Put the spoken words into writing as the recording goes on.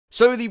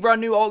So the brand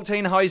new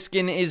Octane High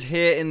skin is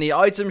here in the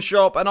item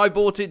shop, and I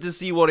bought it to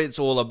see what it's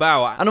all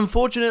about. And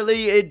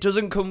unfortunately, it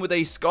doesn't come with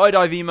a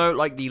skydive emote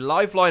like the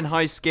Lifeline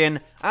High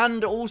skin,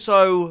 and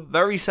also,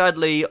 very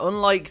sadly,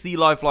 unlike the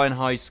Lifeline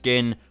High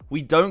skin,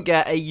 we don't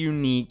get a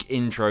unique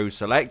intro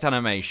select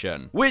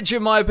animation, which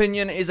in my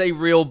opinion is a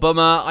real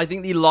bummer. I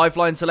think the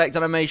Lifeline select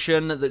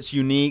animation that's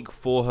unique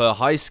for her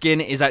high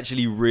skin is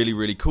actually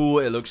really cool.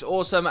 It looks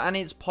awesome, and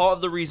it's part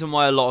of the reason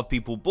why a lot of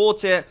people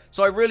bought it,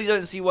 so I really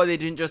don't see why they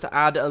didn't just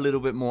add a little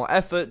bit more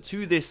effort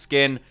to this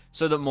skin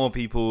so that more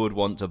people would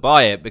want to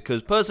buy it,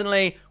 because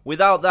personally,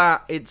 without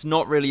that, it's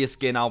not really a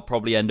skin I'll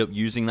probably end up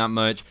using that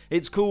much.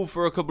 It's cool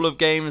for a couple of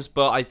games,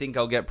 but I think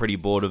I'll get pretty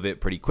bored of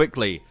it pretty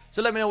quickly.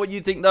 So let me know what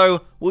you think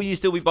though. Will you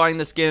still be buying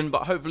the skin?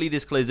 But hopefully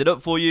this clears it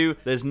up for you.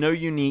 There's no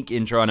unique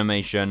intro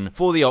animation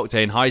for the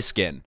Octane High skin.